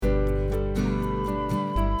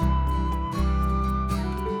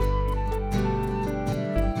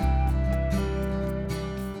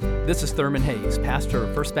This is Thurman Hayes, pastor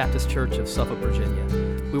of First Baptist Church of Suffolk, Virginia.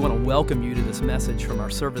 We want to welcome you to this message from our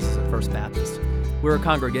services at First Baptist. We're a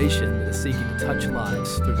congregation that is seeking to touch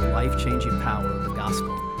lives through the life-changing power of the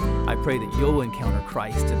gospel. I pray that you'll encounter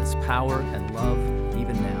Christ in his power and love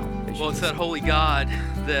even now. Well, it's that holy God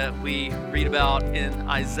that we read about in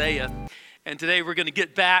Isaiah. And today we're going to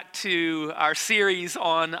get back to our series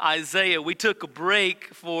on Isaiah. We took a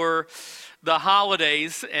break for the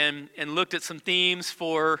holidays and looked at some themes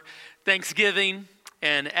for Thanksgiving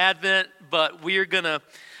and Advent, but we're going to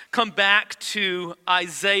come back to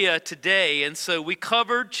Isaiah today. And so we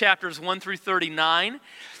covered chapters 1 through 39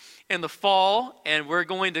 in the fall, and we're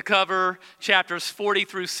going to cover chapters 40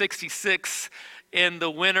 through 66 in the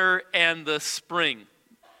winter and the spring.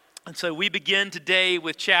 And so we begin today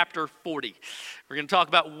with chapter 40. We're going to talk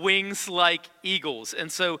about wings like eagles.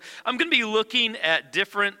 And so I'm going to be looking at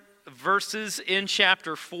different verses in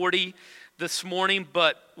chapter 40 this morning,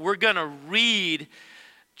 but we're going to read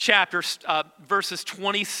verses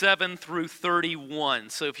 27 through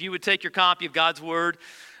 31. So if you would take your copy of God's Word,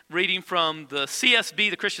 reading from the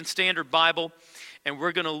CSB, the Christian Standard Bible, and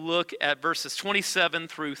we're going to look at verses 27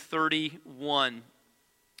 through 31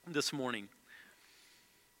 this morning.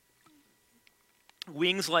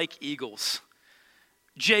 Wings like eagles.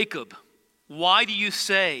 Jacob, why do you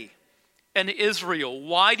say, and Israel,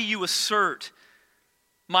 why do you assert,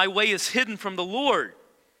 my way is hidden from the Lord,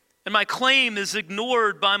 and my claim is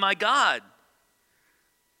ignored by my God?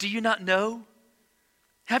 Do you not know?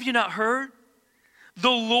 Have you not heard?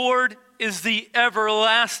 The Lord is the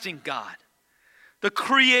everlasting God, the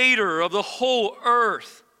creator of the whole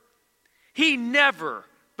earth. He never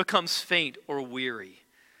becomes faint or weary.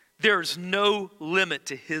 There's no limit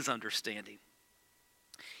to his understanding.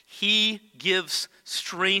 He gives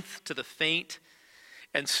strength to the faint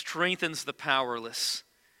and strengthens the powerless.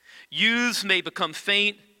 Youths may become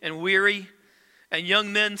faint and weary, and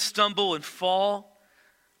young men stumble and fall,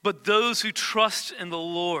 but those who trust in the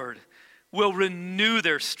Lord will renew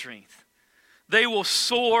their strength. They will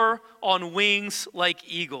soar on wings like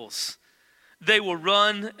eagles. They will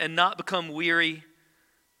run and not become weary.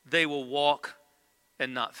 They will walk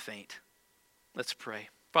and not faint. Let's pray.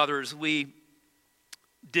 Father, as we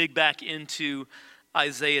dig back into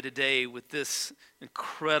Isaiah today with this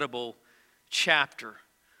incredible chapter,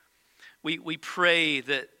 we pray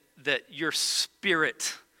that your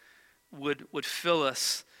Spirit would fill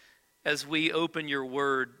us as we open your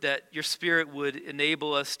word, that your Spirit would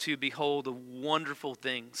enable us to behold the wonderful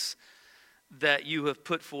things that you have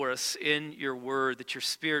put for us in your word, that your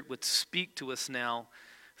Spirit would speak to us now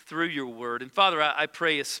through your word. And Father, I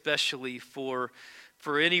pray especially for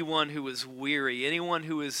anyone who is weary, anyone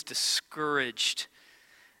who is discouraged,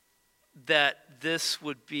 that this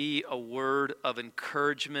would be a word of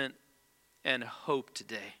encouragement and hope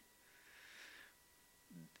today.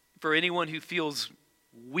 For anyone who feels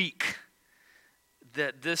weak,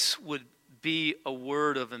 that this would be a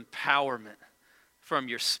word of empowerment from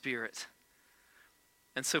your Spirit.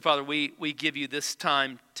 And so, Father, we give you this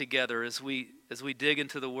time together as we dig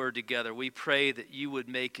into the word together. We pray that you would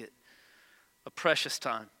make it a precious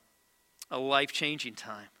time, a life-changing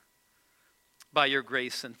time, by your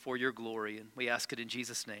grace and for your glory. And we ask it in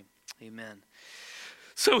Jesus' name. Amen.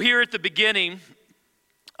 So here at the beginning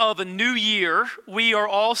of a new year, we are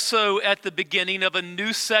also at the beginning of a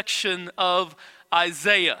new section of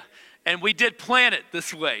Isaiah. And we did plan it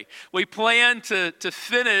this way. We planned to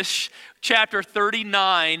finish chapter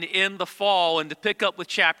 39 in the fall and to pick up with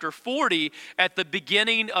chapter 40 at the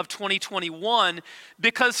beginning of 2021,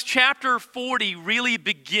 because chapter 40 really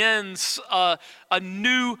begins a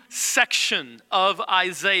new section of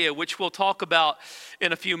Isaiah, which we'll talk about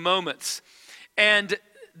in a few moments. And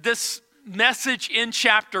this message in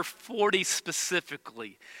chapter 40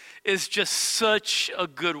 specifically is just such a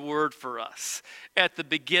good word for us at the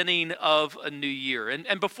beginning of a new year.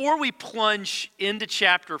 And before we plunge into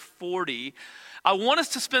chapter 40, I want us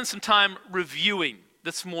to spend some time reviewing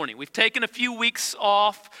this morning. We've taken a few weeks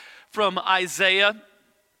off from Isaiah,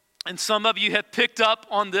 and some of you have picked up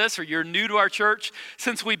on this, or you're new to our church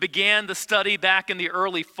since we began the study back in the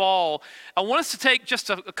early fall. I want us to take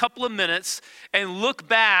just a couple of minutes and look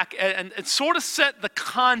back and sort of set the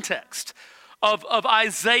context of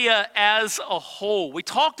Isaiah as a whole. We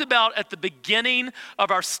talked about at the beginning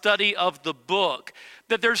of our study of the book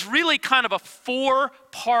that there's really kind of a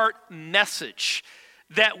four-part message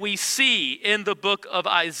that we see in the book of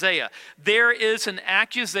Isaiah. There is an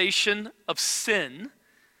accusation of sin.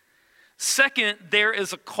 Second, there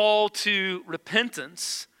is a call to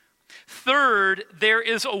repentance. Third, there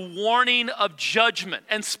is a warning of judgment,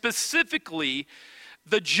 and specifically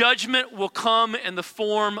The judgment will come in the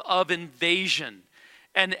form of invasion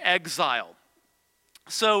and exile.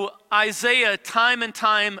 So Isaiah, time and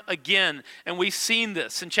time again, and we've seen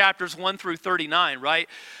this in chapters 1 through 39, right?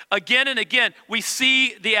 Again and again, we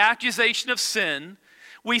see the accusation of sin,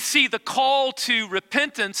 we see the call to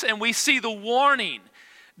repentance, and we see the warning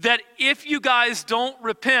that if you guys don't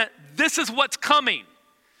repent, this is what's coming.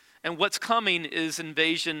 And what's coming is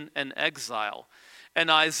invasion and exile. And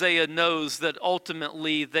Isaiah knows that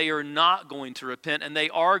ultimately they are not going to repent and they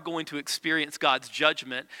are going to experience God's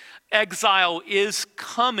judgment. Exile is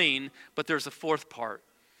coming, but there's a fourth part.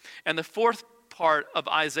 And the fourth part of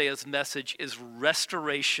Isaiah's message is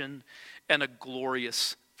restoration and a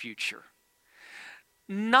glorious future.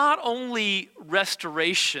 Not only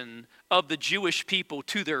restoration of the Jewish people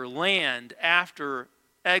to their land after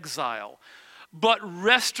exile, but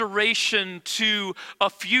restoration to a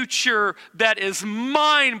future that is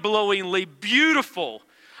mind-blowingly beautiful,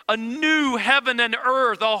 a new heaven and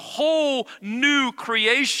earth, a whole new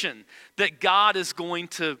creation that God is going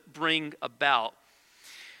to bring about.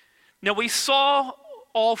 Now, we saw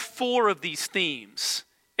all four of these themes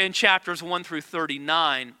in chapters 1 through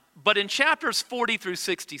 39, but in chapters 40 through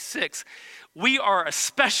 66, we are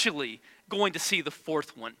especially going to see the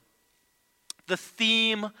fourth one, the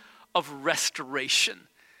theme of restoration,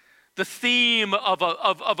 the theme of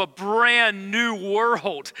a brand new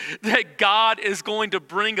world that God is going to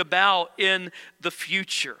bring about in the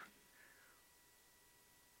future.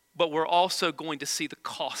 But we're also going to see the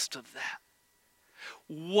cost of that.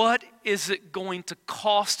 What is it going to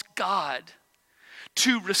cost God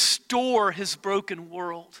to restore his broken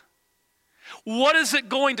world? What is it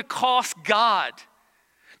going to cost God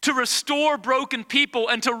to restore broken people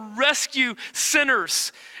and to rescue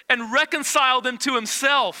sinners and reconcile them to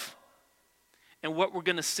himself? And what we're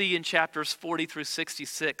going to see in chapters 40 through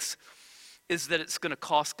 66 is that it's going to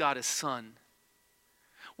cost God his son.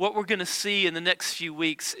 What we're going to see in the next few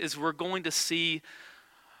weeks is we're going to see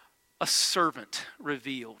a servant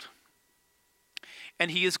revealed. And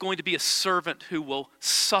he is going to be a servant who will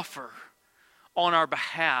suffer on our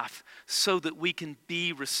behalf so that we can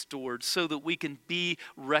be restored, so that we can be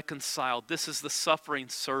reconciled. This is the suffering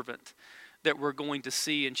servant that we're going to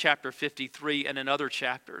see in chapter 53 and in other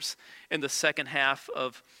chapters in the second half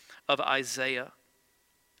of Isaiah.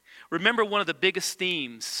 Remember, one of the biggest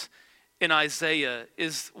themes in Isaiah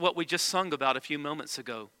is what we just sung about a few moments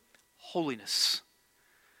ago, holiness.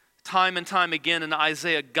 Time and time again in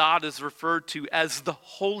Isaiah, God is referred to as the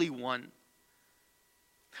Holy One.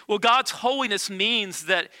 Well, God's holiness means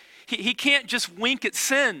that he can't just wink at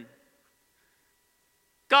sin.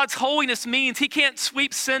 God's holiness means he can't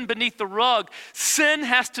sweep sin beneath the rug. Sin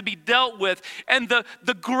has to be dealt with. And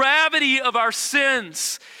the gravity of our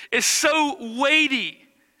sins is so weighty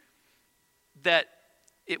that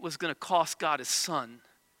it was going to cost God his son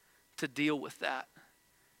to deal with that.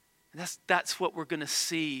 And that's what we're going to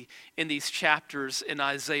see in these chapters in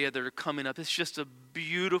Isaiah that are coming up. It's just a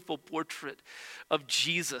beautiful portrait of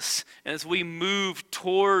Jesus. And as we move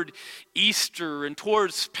toward Easter and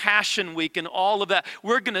towards Passion Week and all of that,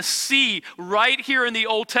 we're going to see right here in the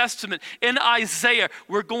Old Testament, in Isaiah,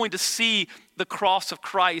 we're going to see the cross of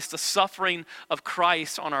Christ, the suffering of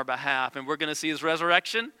Christ on our behalf. And we're going to see his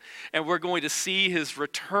resurrection, and we're going to see his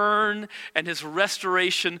return and his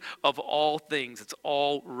restoration of all things. It's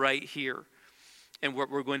all right here and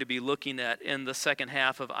what we're going to be looking at in the second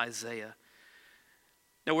half of Isaiah.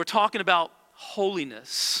 Now, we're talking about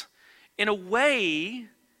holiness in a way,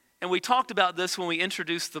 and we talked about this when we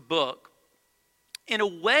introduced the book. In a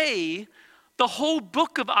way, the whole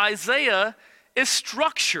book of Isaiah is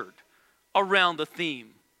structured around the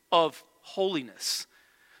theme of holiness.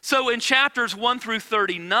 So in chapters 1 through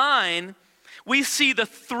 39, we see the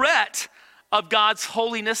threat of God's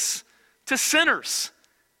holiness to sinners.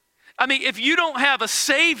 I mean, if you don't have a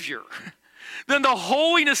Savior, then the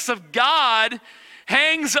holiness of God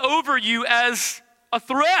hangs over you as a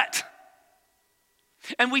threat.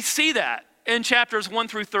 And we see that in chapters 1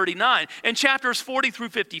 through 39. In chapters 40 through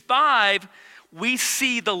 55, we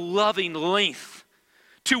see the loving length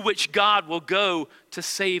to which God will go to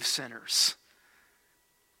save sinners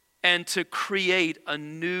and to create a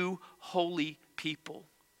new holy people.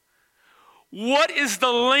 What is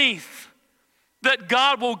the length that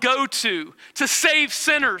God will go to save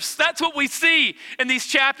sinners? That's what we see in these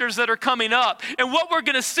chapters that are coming up. And what we're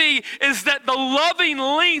going to see is that the loving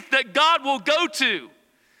length that God will go to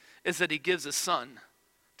is that he gives his son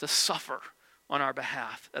to suffer on our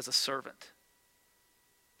behalf as a servant.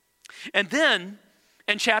 And then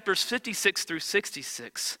in chapters 56 through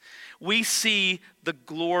 66, we see the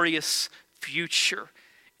glorious future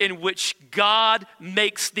in which God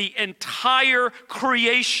makes the entire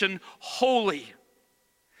creation holy.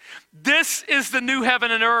 This is the new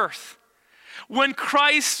heaven and earth. When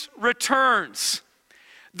Christ returns,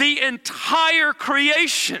 the entire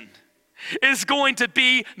creation is going to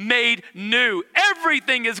be made new.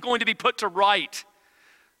 Everything is going to be put to right.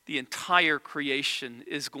 The entire creation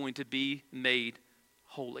is going to be made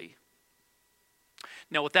holy.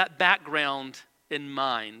 Now, with that background in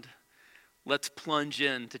mind, let's plunge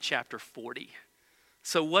into chapter 40.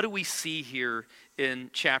 So what do we see here in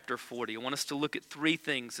chapter 40? I want us to look at three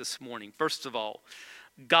things this morning. First of all,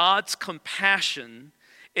 God's compassion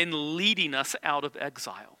in leading us out of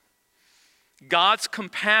exile. God's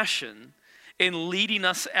compassion in leading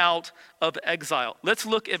us out of exile. Let's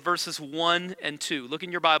look at verses 1 and 2. Look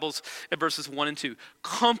in your Bibles at verses 1 and 2.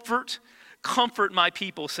 Comfort my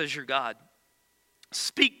people, says your God.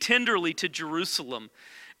 Speak tenderly to Jerusalem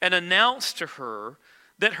and announce to her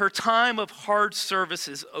that her time of hard service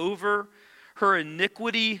is over. Her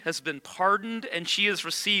iniquity has been pardoned, and she has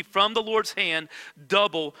received from the Lord's hand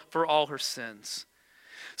double for all her sins.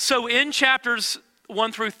 So in chapters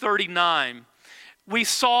 1 through 39, we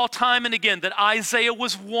saw time and again that Isaiah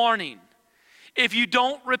was warning. If you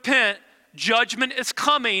don't repent, judgment is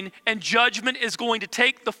coming, and judgment is going to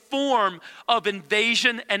take the form of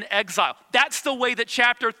invasion and exile. That's the way that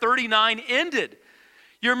chapter 39 ended.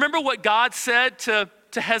 You remember what God said to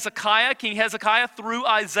Hezekiah, King Hezekiah, through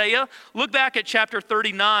Isaiah? Look back at chapter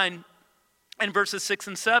 39 and verses 6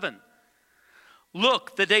 and 7.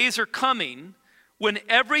 Look, the days are coming when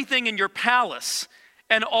everything in your palace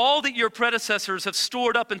and all that your predecessors have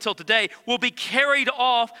stored up until today will be carried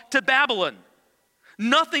off to Babylon.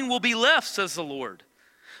 Nothing will be left, says the Lord.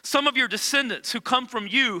 Some of your descendants who come from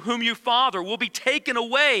you, whom you father, will be taken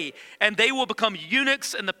away, and they will become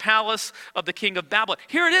eunuchs in the palace of the king of Babylon.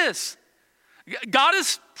 Here it is. God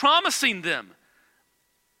is promising them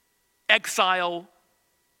exile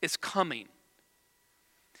is coming.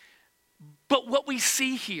 But what we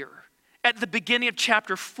see here at the beginning of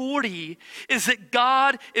chapter 40 is that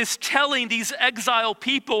God is telling these exile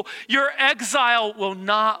people, your exile will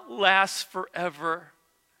not last forever.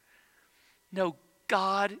 No,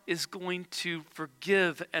 God is going to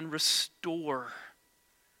forgive and restore.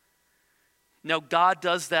 Now, God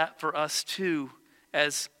does that for us too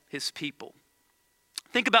as his people.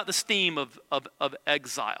 Think about this theme of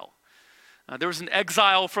exile. There was an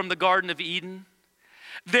exile from the Garden of Eden.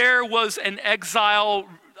 There was an exile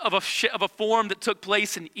of a form that took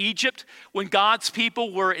place in Egypt when God's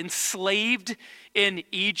people were enslaved in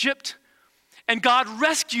Egypt. And God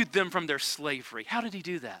rescued them from their slavery. How did he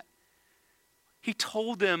do that? He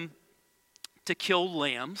told them to kill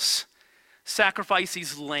lambs, sacrifice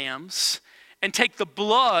these lambs, and take the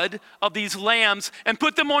blood of these lambs and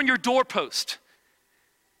put them on your doorpost.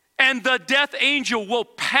 And the death angel will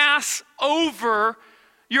pass over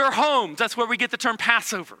your homes. That's where we get the term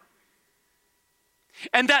Passover.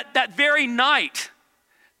 And that very night,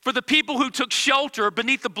 for the people who took shelter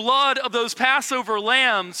beneath the blood of those Passover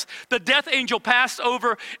lambs, the death angel passed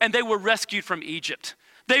over and they were rescued from Egypt.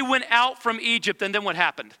 They went out from Egypt, and then what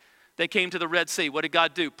happened? They came to the Red Sea. What did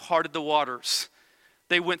God do? Parted the waters.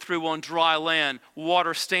 They went through on dry land,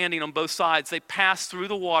 water standing on both sides. They passed through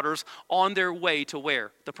the waters on their way to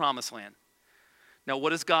where? The Promised Land. Now,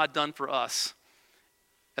 what has God done for us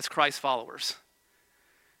as Christ followers?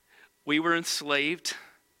 We were enslaved,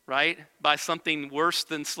 right, by something worse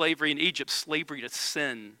than slavery in Egypt, slavery to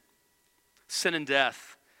sin and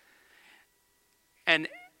death. And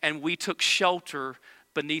we took shelter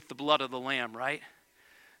beneath the blood of the Lamb, right?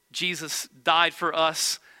 Jesus died for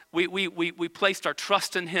us. We placed our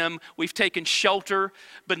trust in him. We've taken shelter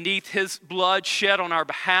beneath his blood shed on our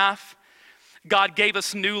behalf. God gave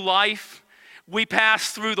us new life. We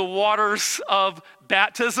passed through the waters of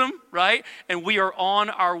baptism, right? And we are on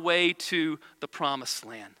our way to the Promised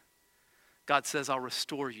Land. God says, I'll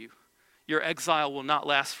restore you. Your exile will not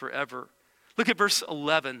last forever. Look at verse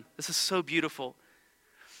 11. This is so beautiful.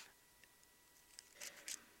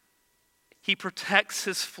 He protects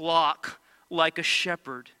his flock like a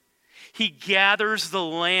shepherd. He gathers the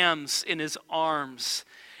lambs in his arms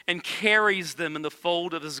and carries them in the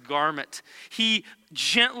fold of his garment. He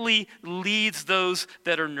gently leads those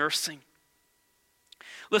that are nursing.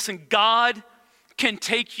 Listen, God can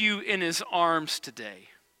take you in his arms today.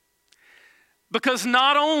 Because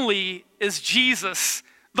not only is Jesus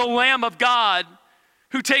the Lamb of God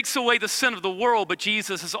who takes away the sin of the world, but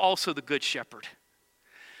Jesus is also the Good Shepherd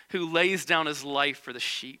who lays down his life for the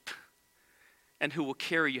sheep and who will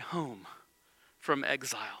carry you home from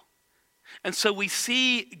exile. And so we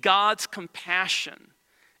see God's compassion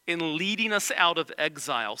in leading us out of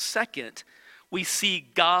exile. Second, we see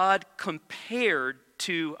God compared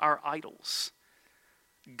to our idols.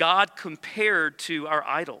 God compared to our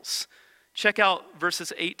idols. Check out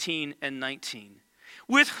verses 18 and 19.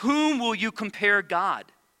 With whom will you compare God?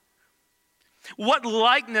 What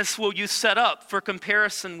likeness will you set up for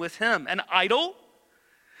comparison with him? An idol?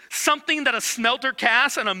 Something that a smelter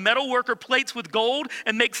casts and a metalworker plates with gold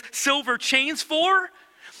and makes silver chains for?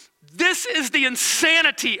 This is the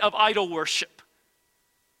insanity of idol worship.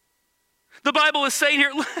 The Bible is saying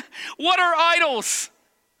here, what are idols?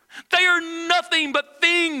 They are nothing but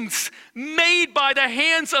things made by the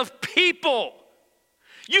hands of people.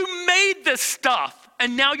 You made this stuff,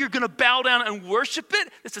 and now you're going to bow down and worship it?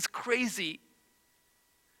 This is crazy.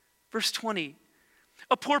 Verse 20,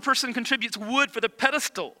 a poor person contributes wood for the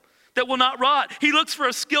pedestal that will not rot. He looks for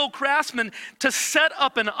a skilled craftsman to set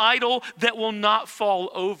up an idol that will not fall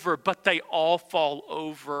over, but they all fall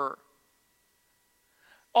over.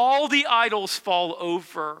 All the idols fall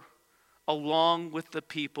over along with the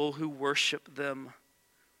people who worship them.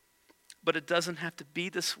 But it doesn't have to be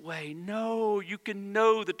this way. No, you can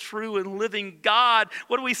know the true and living God.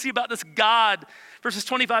 What do we see about this God? Verses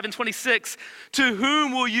 25 and 26. To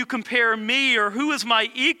whom will you compare me, or who is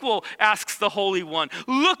my equal? Asks the Holy One.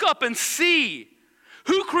 Look up and see.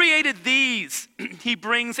 Who created these? He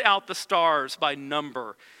brings out the stars by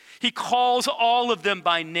number. He calls all of them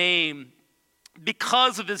by name.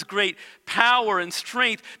 Because of his great power and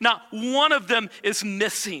strength, not one of them is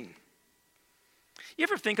missing. You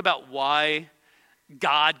ever think about why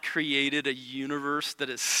God created a universe that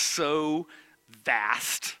is so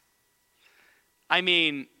vast? I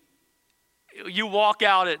mean, you walk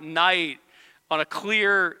out at night on a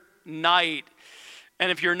clear night, and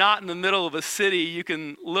if you're not in the middle of a city, you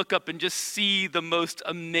can look up and just see the most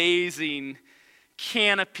amazing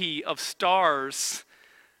canopy of stars.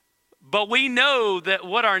 But we know that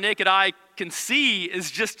what our naked eye can see is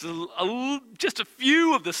just a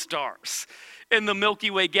few of the stars in the Milky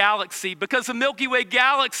Way galaxy, because the Milky Way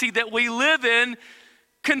galaxy that we live in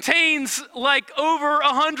contains like over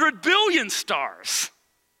 100 billion stars.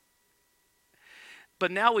 But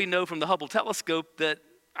now we know from the Hubble telescope that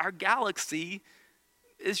our galaxy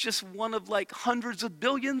is just one of like hundreds of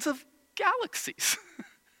billions of galaxies.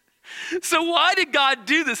 So why did God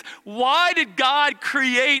do this? Why did God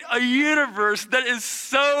create a universe that is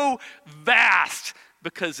so vast?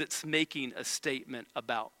 Because it's making a statement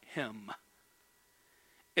about him.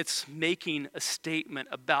 It's making a statement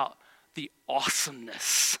about the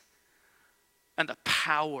awesomeness and the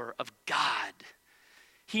power of God.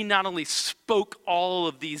 He not only spoke all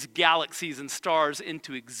of these galaxies and stars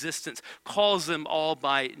into existence, calls them all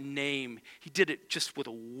by name. He did it just with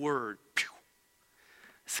a word.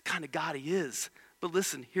 That's the kind of God he is. But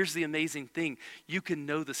listen, here's the amazing thing. You can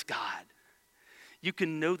know this God. You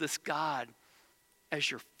can know this God as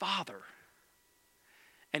your Father,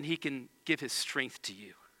 and he can give his strength to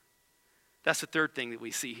you. That's the third thing that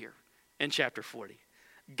we see here in chapter 40.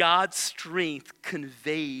 God's strength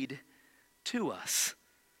conveyed to us.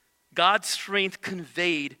 God's strength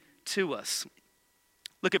conveyed to us.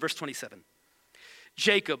 Look at verse 27.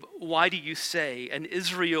 Jacob, why do you say, and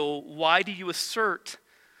Israel, why do you assert?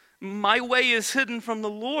 My way is hidden from the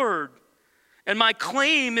Lord, and my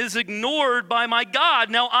claim is ignored by my God.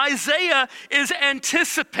 Now Isaiah is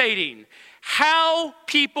anticipating how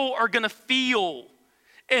people are going to feel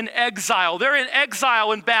in exile. They're in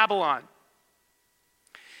exile in Babylon.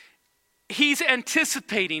 He's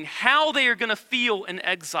anticipating how they are going to feel in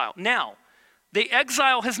exile. Now, the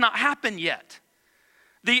exile has not happened yet.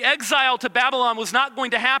 The exile to Babylon was not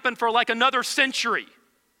going to happen for like another century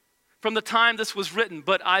from the time this was written,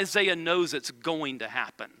 but Isaiah knows it's going to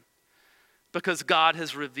happen because God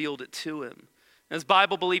has revealed it to him. As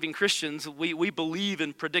Bible-believing Christians, we believe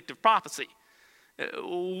in predictive prophecy.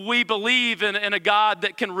 We believe in a God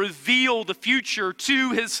that can reveal the future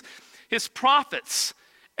to his prophets,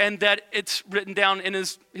 and that it's written down in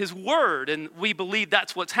his word, and we believe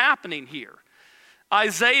that's what's happening here.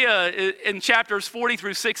 Isaiah in chapters 40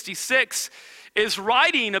 through 66 is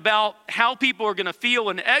writing about how people are going to feel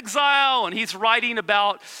in exile, and he's writing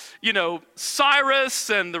about, Cyrus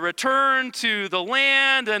and the return to the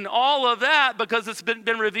land and all of that because it's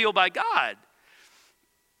been revealed by God.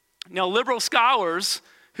 Now, liberal scholars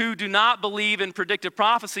who do not believe in predictive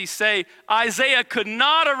prophecy say Isaiah could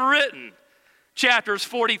not have written chapters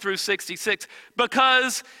 40 through 66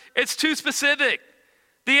 because it's too specific.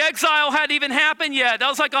 The exile hadn't even happened yet. That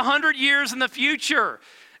was like 100 years in the future.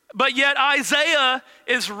 But yet Isaiah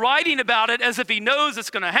is writing about it as if he knows it's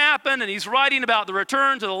going to happen, and he's writing about the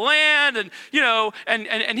return to the land, and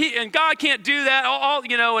and God can't do that,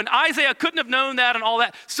 and Isaiah couldn't have known that and all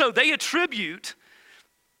that. So they attribute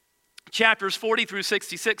chapters 40 through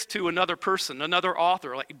 66 to another person, another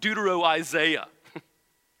author, like Deutero-Isaiah.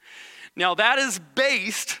 Now that is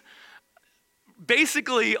based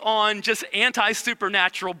basically on just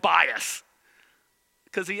anti-supernatural bias,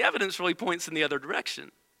 because the evidence really points in the other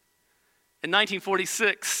direction. In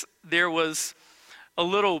 1946, there was a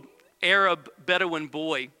little Arab Bedouin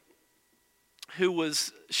boy who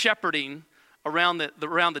was shepherding around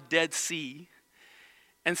the Dead Sea.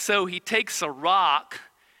 And so he takes a rock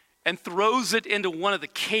and throws it into one of the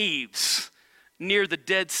caves near the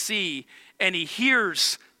Dead Sea, and he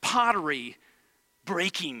hears pottery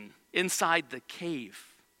breaking inside the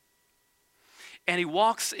cave. And he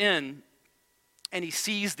walks in and he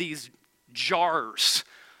sees these jars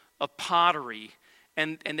of pottery,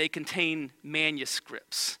 and they contain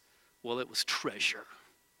manuscripts. Well, it was treasure.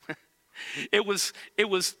 It was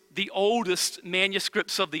the oldest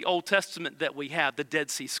manuscripts of the Old Testament that we have, the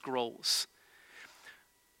Dead Sea Scrolls.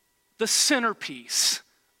 The centerpiece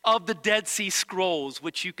of the Dead Sea Scrolls,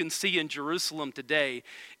 which you can see in Jerusalem today,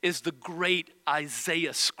 is the great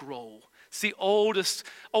Isaiah scroll. It's the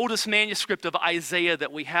oldest manuscript of Isaiah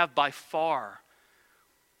that we have by far.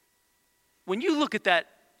 When you look at that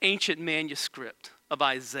ancient manuscript of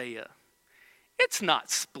Isaiah, it's not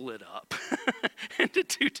split up into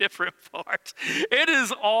two different parts. It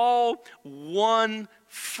is all one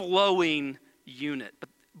flowing unit.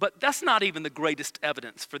 But that's not even the greatest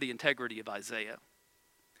evidence for the integrity of Isaiah.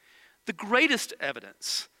 The greatest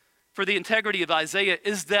evidence for the integrity of Isaiah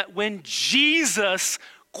is that when Jesus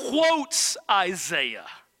quotes Isaiah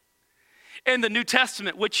in the New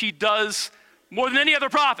Testament, which he does more than any other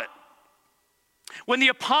prophet, when the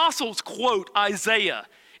apostles quote Isaiah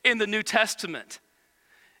in the New Testament,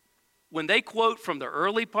 when they quote from the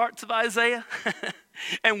early parts of Isaiah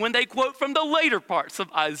and when they quote from the later parts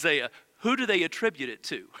of Isaiah, who do they attribute it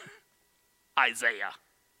to? Isaiah.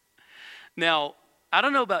 Now, I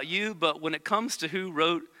don't know about you, but when it comes to who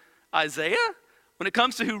wrote Isaiah, when it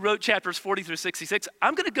comes to who wrote chapters 40 through 66,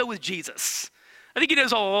 I'm going to go with Jesus. I think he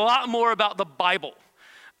knows a lot more about the Bible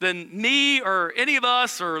than me or any of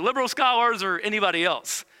us or liberal scholars or anybody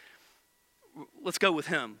else. Let's go with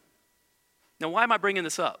him. Now, why am I bringing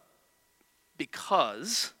this up?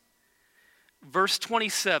 Because verse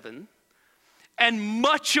 27, and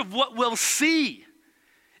much of what we'll see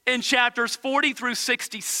in chapters 40 through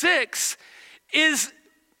 66 is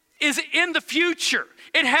in the future.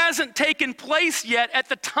 It hasn't taken place yet at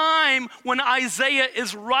the time when Isaiah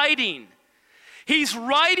is writing. He's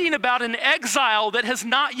writing about an exile that has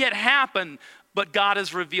not yet happened, but God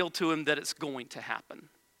has revealed to him that it's going to happen.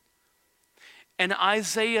 And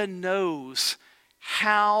Isaiah knows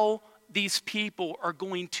how these people are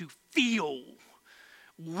going to feel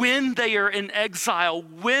when they are in exile,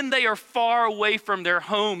 when they are far away from their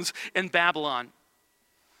homes in Babylon.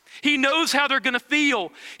 He knows how they're going to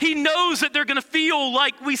feel. He knows that they're going to feel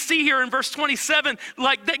like we see here in verse 27,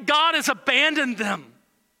 like that God has abandoned them.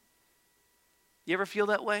 You ever feel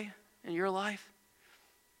that way in your life?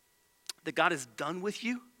 That God is done with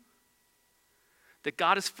you? That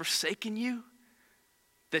God has forsaken you?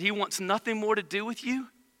 That he wants nothing more to do with you?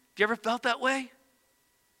 Have you ever felt that way?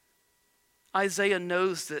 Isaiah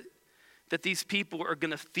knows that these people are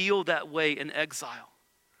going to feel that way in exile.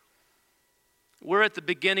 We're at the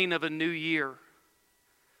beginning of a new year,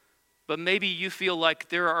 but maybe you feel like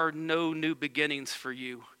there are no new beginnings for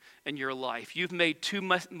you in your life. You've made too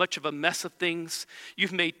much of a mess of things.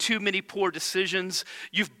 You've made too many poor decisions.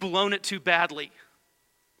 You've blown it too badly.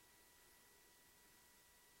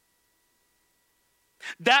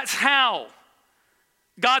 That's how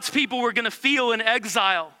God's people were going to feel in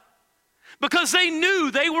exile, because they knew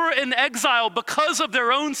they were in exile because of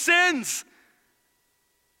their own sins.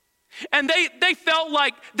 And they felt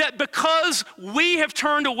like that because we have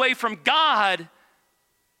turned away from God,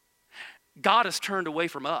 God has turned away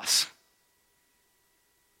from us.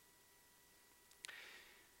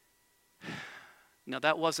 Now,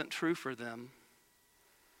 that wasn't true for them,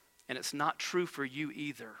 and it's not true for you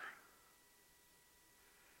either.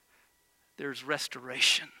 There's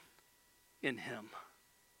restoration in him.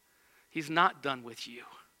 He's not done with you.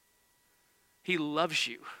 He loves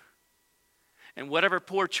you. And whatever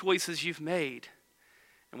poor choices you've made,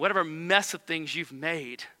 and whatever mess of things you've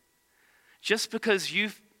made, just because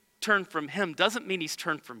you've turned from him doesn't mean he's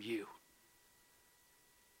turned from you.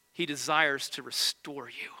 He desires to restore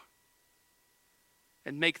you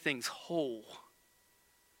and make things whole.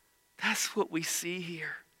 That's what we see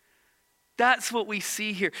here. That's what we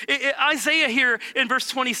see here. Isaiah here in verse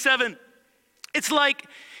 27, it's like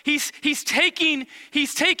he's taking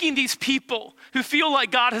these people who feel like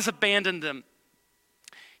God has abandoned them.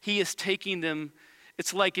 He is taking them.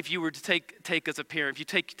 It's like if you were to take as a parent, if you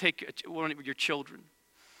take one of your children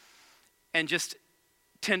and just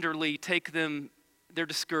tenderly take them, they're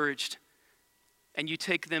discouraged, and you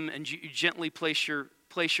take them and you gently place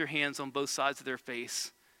your hands on both sides of their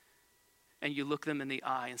face, and you look them in the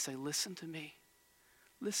eye and say, listen to me.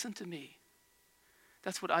 Listen to me.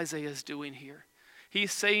 That's what Isaiah is doing here.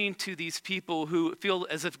 He's saying to these people who feel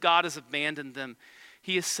as if God has abandoned them,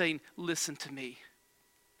 he is saying, listen to me.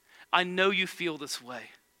 I know you feel this way.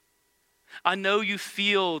 I know you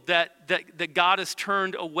feel that God has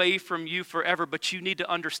turned away from you forever, but you need to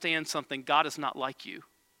understand something. God is not like you.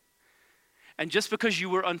 And just because you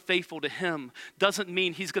were unfaithful to him doesn't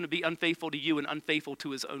mean he's going to be unfaithful to you and unfaithful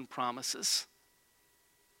to his own promises.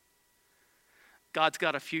 God's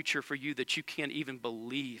got a future for you that you can't even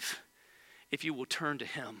believe if you will turn to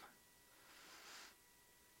him.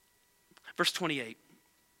 Verse 28.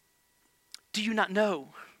 Do you not know?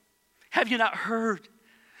 Have you not heard?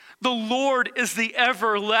 The Lord is the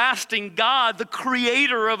everlasting God, the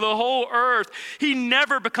creator of the whole earth. He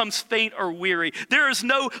never becomes faint or weary. There is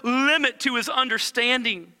no limit to his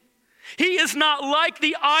understanding. He is not like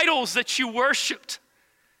the idols that you worshiped.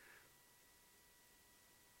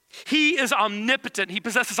 He is omnipotent. He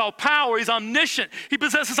possesses all power. He's omniscient. He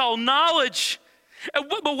possesses all knowledge.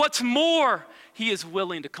 But what's more, he is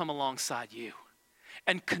willing to come alongside you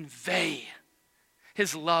and convey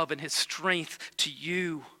his love and his strength to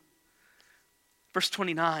you. Verse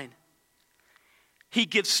 29, he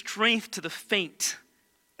gives strength to the faint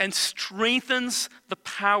and strengthens the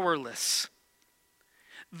powerless.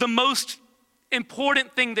 The most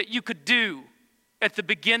important thing that you could do at the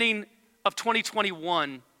beginning of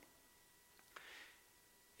 2021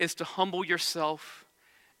 is to humble yourself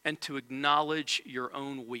and to acknowledge your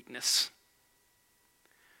own weakness,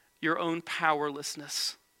 your own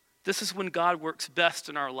powerlessness. This is when God works best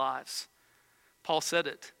in our lives. Paul said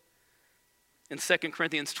it in 2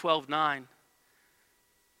 Corinthians 12:9.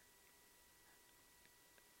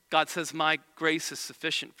 God says, my grace is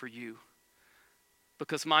sufficient for you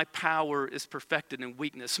because my power is perfected in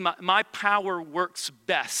weakness. My power works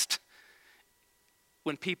best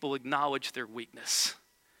when people acknowledge their weakness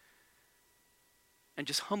and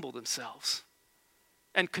just humble themselves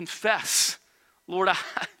and confess, Lord,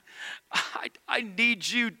 I need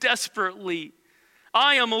you desperately.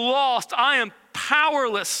 I am lost. I am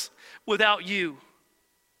powerless without you.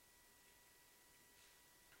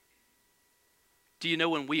 Do you know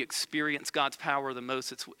when we experience God's power the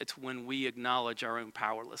most? It's when we acknowledge our own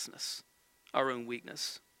powerlessness, our own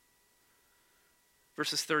weakness.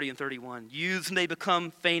 Verses 30 and 31. Youths may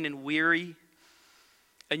become faint and weary,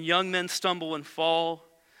 and young men stumble and fall.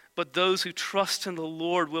 But those who trust in the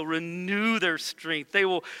Lord will renew their strength. They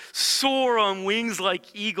will soar on wings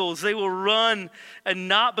like eagles. They will run and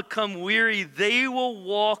not become weary. They will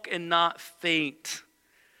walk and not faint.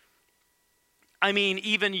 I mean,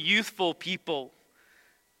 even youthful people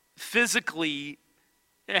physically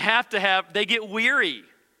they get weary.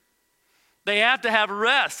 They have to have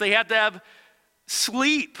rest. They have to have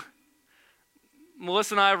sleep.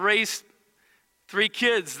 Melissa and I have raised 3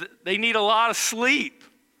 kids. They need a lot of sleep.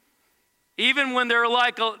 Even when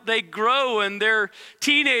they grow and they're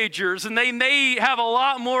teenagers and they may have a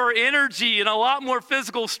lot more energy and a lot more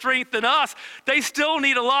physical strength than us, they still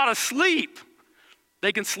need a lot of sleep.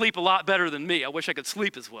 They can sleep a lot better than me. I wish I could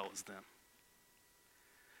sleep as well as them.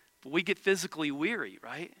 But we get physically weary,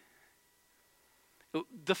 right? What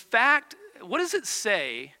does it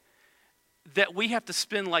say that we have to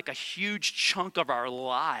spend like a huge chunk of our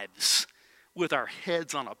lives with our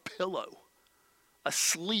heads on a pillow,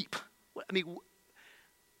 asleep? I mean,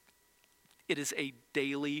 it is a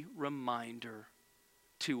daily reminder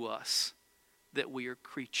to us that we are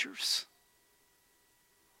creatures,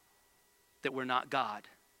 that we're not God,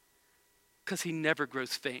 because he never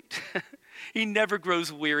grows faint. He never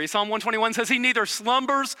grows weary. Psalm 121 says he neither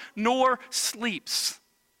slumbers nor sleeps.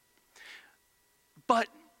 But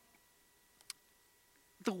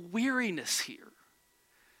the weariness here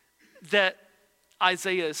that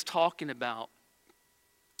Isaiah is talking about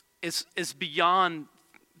is beyond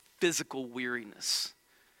physical weariness.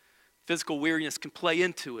 Physical weariness can play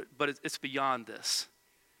into it, but it's beyond this.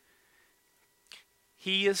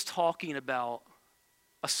 He is talking about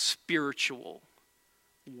a spiritual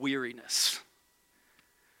weariness,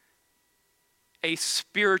 a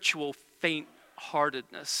spiritual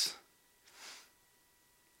faint-heartedness.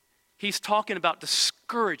 He's talking about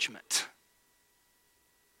discouragement.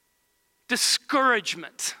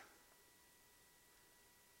 discouragement.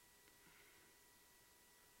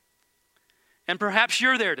 And perhaps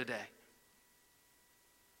you're there today.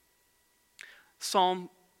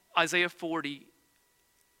 Isaiah 40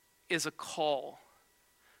 is a call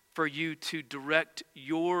for you to direct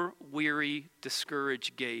your weary,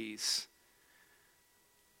 discouraged gaze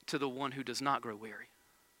to the one who does not grow weary.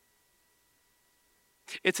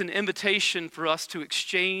 It's an invitation for us to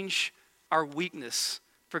exchange our weakness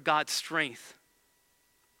for God's strength.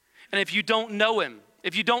 And if you don't know him,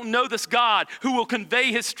 if you don't know this God who will convey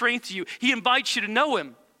his strength to you, he invites you to know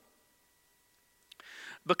him.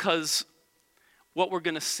 Because what we're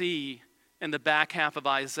going to see in the back half of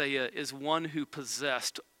Isaiah is one who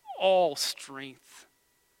possessed all strength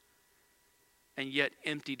and yet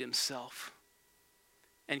emptied himself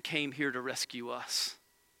and came here to rescue us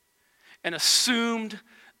and assumed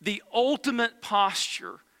the ultimate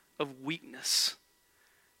posture of weakness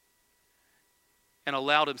and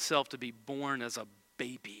allowed himself to be born as a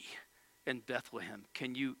baby in Bethlehem.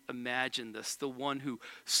 Can you imagine this? The one who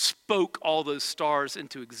spoke all those stars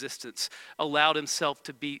into existence allowed himself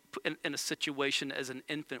to be in a situation as an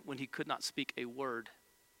infant when he could not speak a word.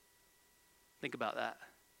 Think about that.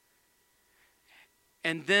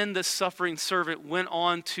 And then the suffering servant went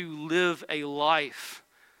on to live a life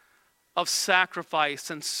of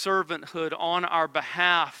sacrifice and servanthood on our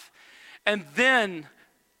behalf. And then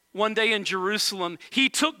one day in Jerusalem, he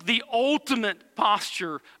took the ultimate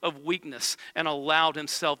posture of weakness and allowed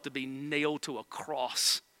himself to be nailed to a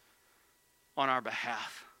cross on our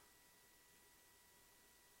behalf.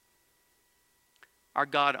 Our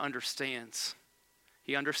God understands.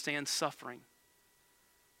 He understands suffering.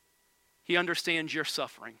 He understands your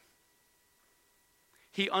suffering.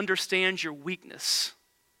 He understands your weakness.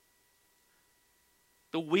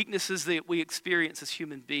 The weaknesses that we experience as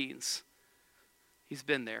human beings. He's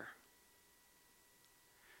been there.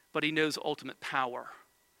 But he knows ultimate power.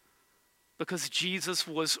 Because Jesus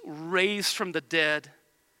was raised from the dead.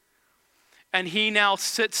 And he now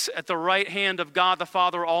sits at the right hand of God the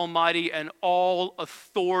Father Almighty, and all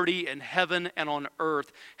authority in heaven and on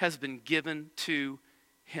earth has been given to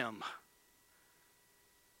him.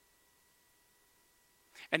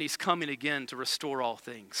 And he's coming again to restore all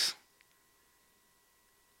things.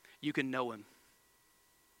 You can know him.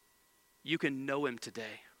 You can know him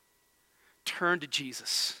today. Turn to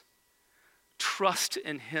Jesus. Trust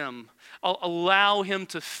in him. Allow him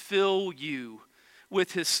to fill you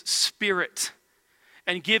with his Spirit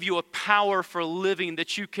and give you a power for living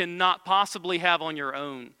that you cannot possibly have on your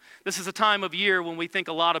own. This is a time of year when we think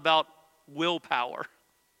a lot about willpower.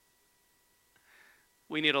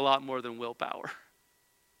 We need a lot more than willpower.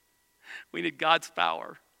 We need God's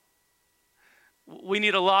power. We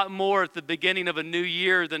need a lot more at the beginning of a new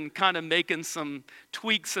year than kind of making some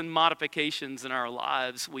tweaks and modifications in our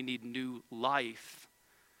lives. We need new life.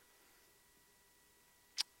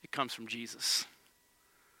 It comes from Jesus.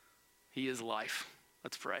 He is life.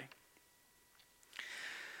 Let's pray.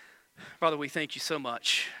 Father, we thank you so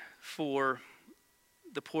much for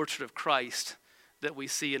the portrait of Christ that we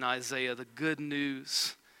see in Isaiah, the good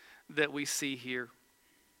news that we see here.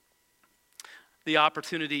 The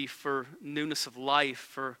opportunity for newness of life,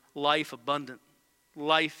 for life abundant,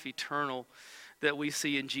 life eternal that we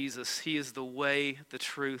see in Jesus. He is the way, the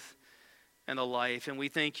truth, and the life. And we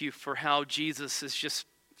thank you for how Jesus is just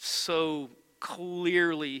so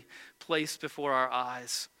clearly placed before our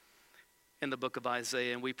eyes in the book of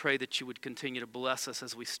Isaiah. And we pray that you would continue to bless us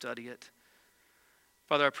as we study it.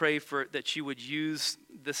 Father, I pray that you would use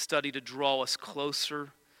this study to draw us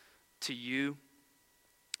closer to you.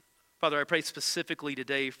 Father, I pray specifically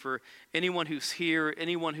today for anyone who's here,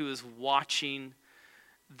 anyone who is watching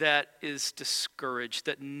that is discouraged,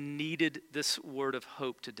 that needed this word of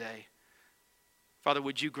hope today. Father,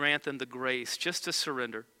 would you grant them the grace just to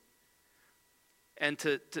surrender and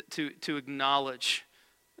to acknowledge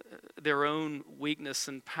their own weakness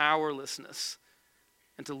and powerlessness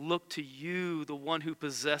and to look to you, the one who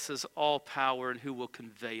possesses all power and who will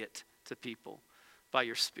convey it to people by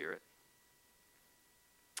your Spirit.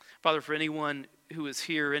 Father, for anyone who is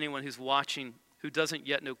here, anyone who's watching, who doesn't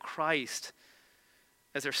yet know Christ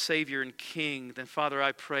as their Savior and King, then Father,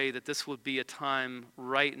 I pray that this would be a time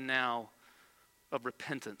right now of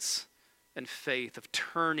repentance and faith, of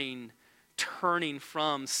turning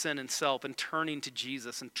from sin and self and turning to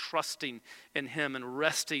Jesus and trusting in him and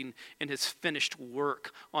resting in his finished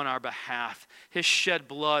work on our behalf. His shed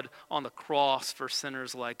blood on the cross for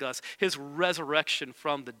sinners like us. His resurrection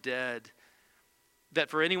from the dead. That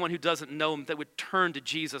for anyone who doesn't know him, that would turn to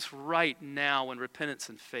Jesus right now in repentance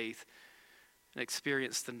and faith and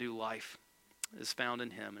experience the new life is found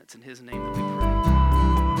in him. And it's in his name that we pray.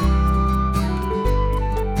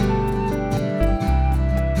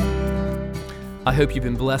 I hope you've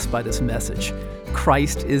been blessed by this message.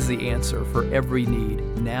 Christ is the answer for every need,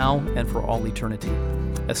 now and for all eternity.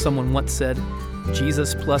 As someone once said,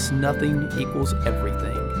 Jesus plus nothing equals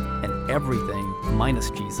everything, and everything minus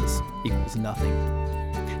Jesus equals nothing.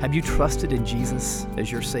 Have you trusted in Jesus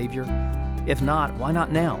as your Savior? If not, why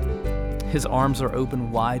not now? His arms are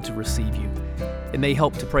open wide to receive you. It may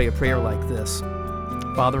help to pray a prayer like this.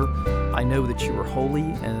 Father, I know that you are holy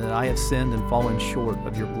and that I have sinned and fallen short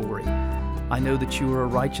of your glory. I know that you are a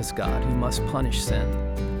righteous God who must punish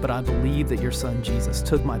sin, but I believe that your Son Jesus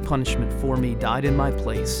took my punishment for me, died in my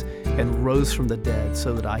place, and rose from the dead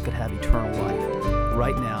so that I could have eternal life.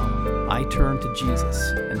 Right now, I turn to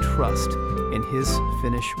Jesus and trust in his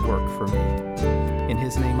finished work for me. In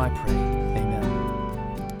his name I pray,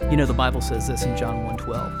 amen. You know, the Bible says this in John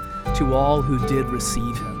 1:12, to all who did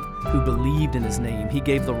receive him, who believed in his name, he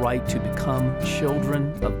gave the right to become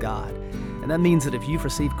children of God. And that means that if you've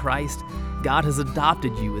received Christ, God has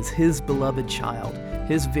adopted you as his beloved child,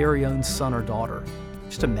 his very own son or daughter.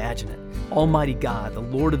 Just imagine it. Almighty God, the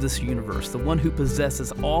Lord of this universe, the one who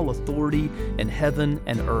possesses all authority in heaven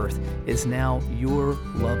and earth, is now your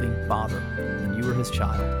loving Father, and you are his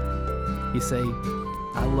child. You say,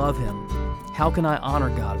 I love him. How can I honor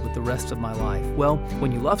God with the rest of my life? Well,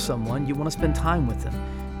 when you love someone, you want to spend time with them.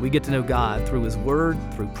 We get to know God through his word,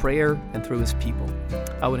 through prayer, and through his people.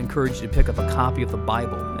 I would encourage you to pick up a copy of the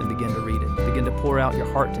Bible and begin to read it. Begin to pour out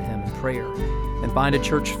your heart to him in prayer. And find a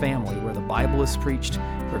church family where the Bible is preached,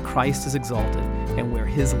 where Christ is exalted, and where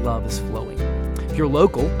his love is flowing. If you're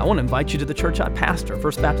local, I want to invite you to the church I pastor,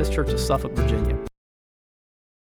 First Baptist Church of Suffolk, Virginia.